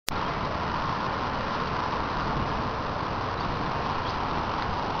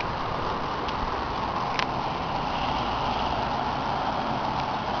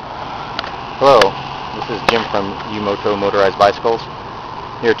Hello, this is Jim from U-MOTO Motorized Bicycles,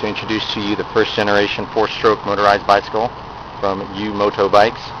 here to introduce to you the first generation 4-stroke motorized bicycle from U-MOTO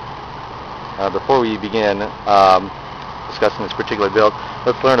bikes. Before we begin discussing this particular build,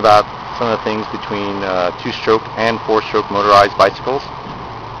 let's learn about some of the things between 2-stroke and 4-stroke motorized bicycles,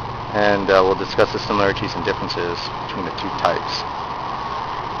 and we'll discuss the similarities and differences between the two types.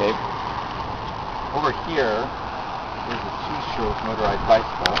 Okay. Over here is a 2-stroke motorized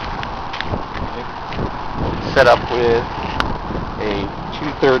bicycle, set up with a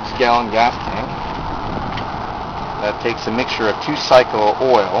 2/3 gallon gas tank that takes a mixture of 2-cycle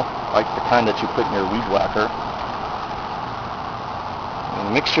oil, like the kind that you put in your weed whacker. And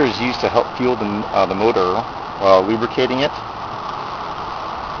the mixture is used to help fuel the motor while lubricating it.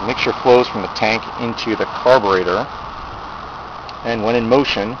 The mixture flows from the tank into the carburetor, and when in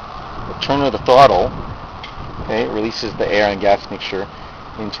motion, the turn of the throttle releases the air and gas mixture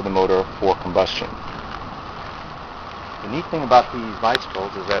into the motor for combustion. The neat thing about these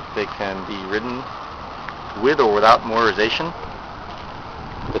bicycles is that they can be ridden with or without motorization.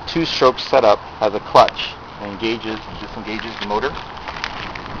 The 2-stroke setup has a clutch that engages and disengages the motor.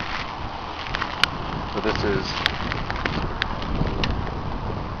 So this is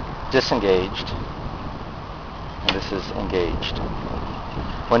disengaged and this is engaged.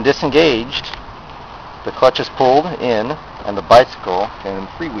 When disengaged, the clutch is pulled in and the bicycle can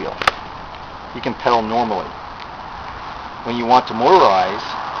freewheel. You can pedal normally. When you want to motorize,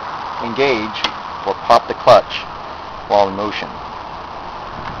 engage or pop the clutch while in motion.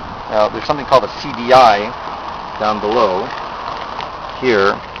 Now there's something called a CDI down below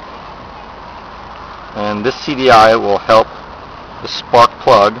here, and this CDI will help the spark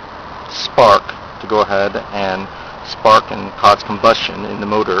plug spark to go ahead and spark and cause combustion in the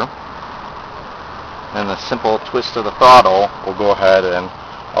motor, and a simple twist of the throttle will go ahead and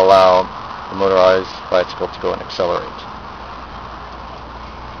allow the motorized bicycle to go and accelerate.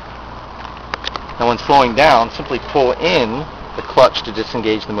 Now when slowing down, simply pull in the clutch to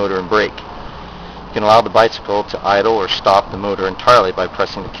disengage the motor and brake. You can allow the bicycle to idle or stop the motor entirely by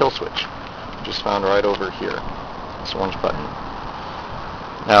pressing the kill switch, which is found right over here, this orange button.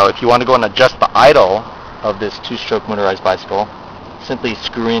 Now if you want to go and adjust the idle of this 2-stroke motorized bicycle, simply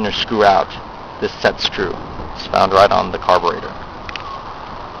screw in or screw out this set screw. It's found right on the carburetor.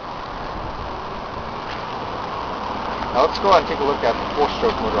 Now let's go and take a look at the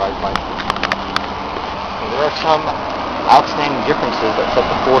 4-stroke motorized bicycle. There are some outstanding differences that set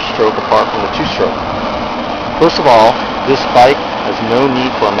the 4-stroke apart from the 2-stroke. First of all, this bike has no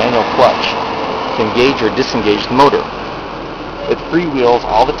need for a manual clutch to engage or disengage the motor. It freewheels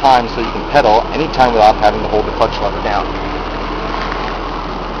all the time, so you can pedal anytime without having to hold the clutch lever down.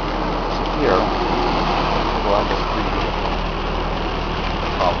 So here, well, just freewheel.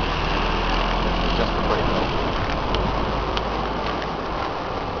 Just the brake.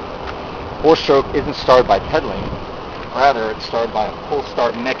 4-stroke isn't started by pedaling, rather it's started by a pull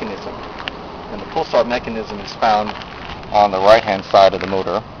start mechanism. And the pull start mechanism is found on the right hand side of the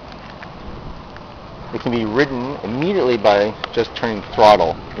motor. It can be ridden immediately by just turning the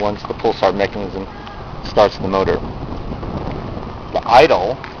throttle once the pull start mechanism starts the motor. The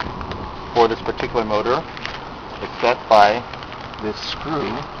idle for this particular motor is set by this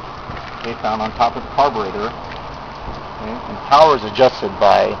screw found on top of the carburetor, and power is adjusted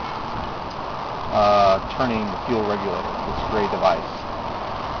by turning the fuel regulator, this gray device.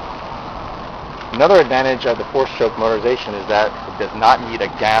 Another advantage of the 4-stroke motorization is that it does not need a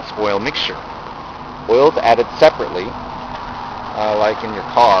gas-oil mixture. Oil is added separately, like in your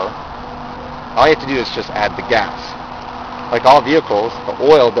car. All you have to do is just add the gas. Like all vehicles, the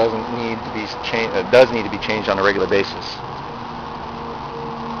oil does need to be changed on a regular basis.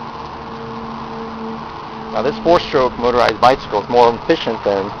 Now this 4-stroke motorized bicycle is more efficient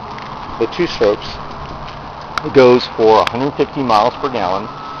than the 2-strokes. It goes for 150 miles per gallon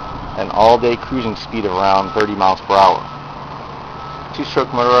and all-day cruising speed of around 30 miles per hour. 2-stroke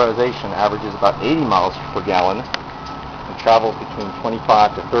motorization averages about 80 miles per gallon and travels between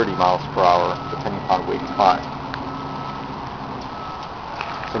 25 to 30 miles per hour depending upon weight and climb.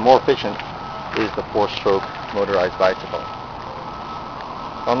 So more efficient is the 4-stroke motorized bicycle.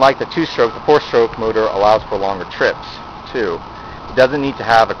 Unlike the 2-stroke, the 4-stroke motor allows for longer trips too. It doesn't need to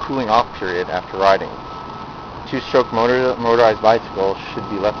have a cooling off period after riding. 2-stroke motorized bicycle should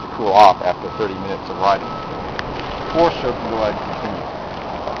be left to cool off after 30 minutes of riding. 4-stroke will go ahead and continue.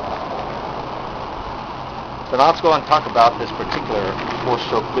 So now let's go and talk about this particular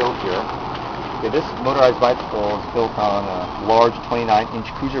 4-stroke build here. Okay, this motorized bicycle is built on a large 29-inch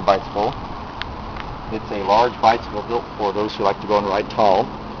cruiser bicycle. It's a large bicycle built for those who like to go and ride tall.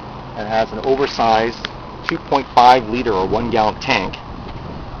 and has an oversized 2.5 liter or 1 gallon tank.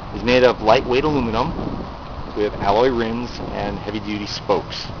 It's made of lightweight aluminum with alloy rims and heavy duty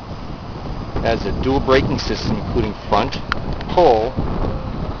spokes. It has a dual braking system including front, pull,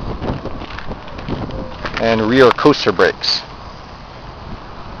 and rear coaster brakes.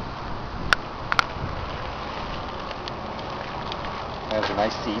 It has a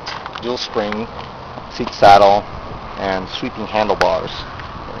nice seat, dual spring, seat saddle, and sweeping handlebars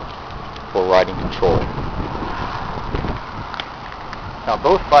for riding control. Now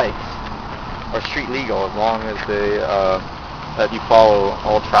both bikes are street legal as long as they that you follow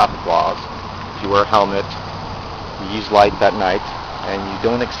all traffic laws. You wear a helmet, you use lights at night, and you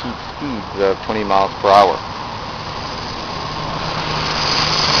don't exceed speeds of 20 miles per hour.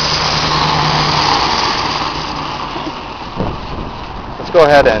 Let's go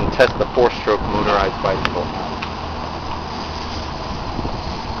ahead and test the 4-stroke motorized bicycle.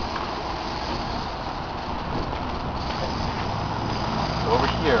 So over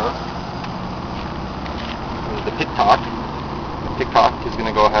here is the picktock. The picktock is going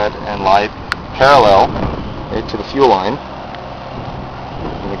to go ahead and lie parallel to the fuel line.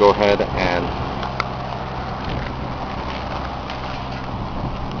 I'm going to go ahead and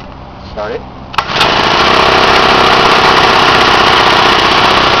start it.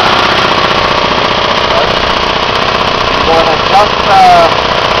 Go ahead and adjust the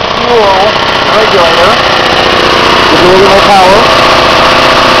fuel regulator. Give it a little more power.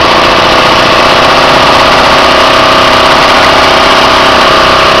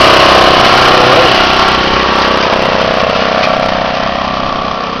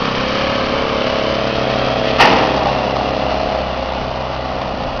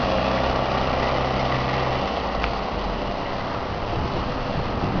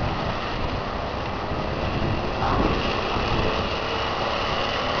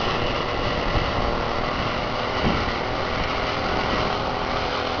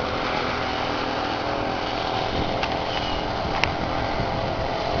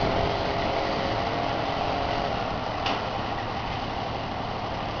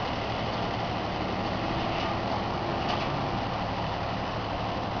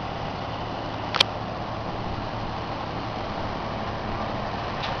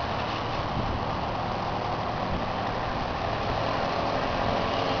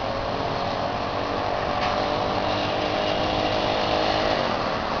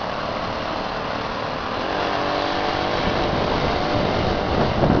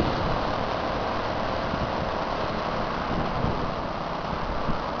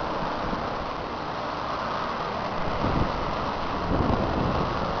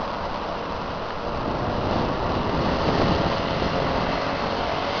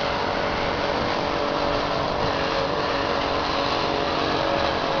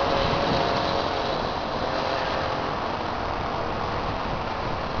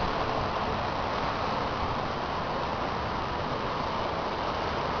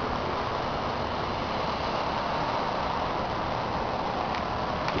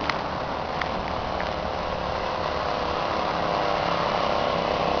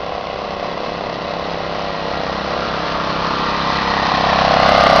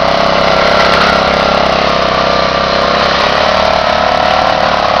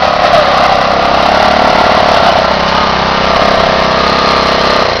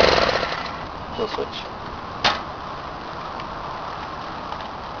 Switch.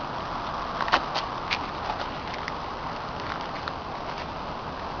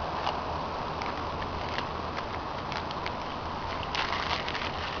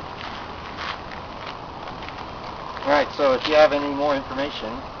 Alright, so if you have any more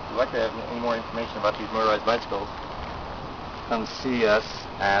information, if you'd like to have any more information about these motorized bicycles, come see us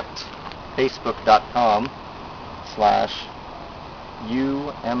at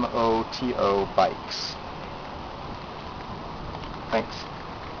facebook.com/U-MOTO bikes. Thanks.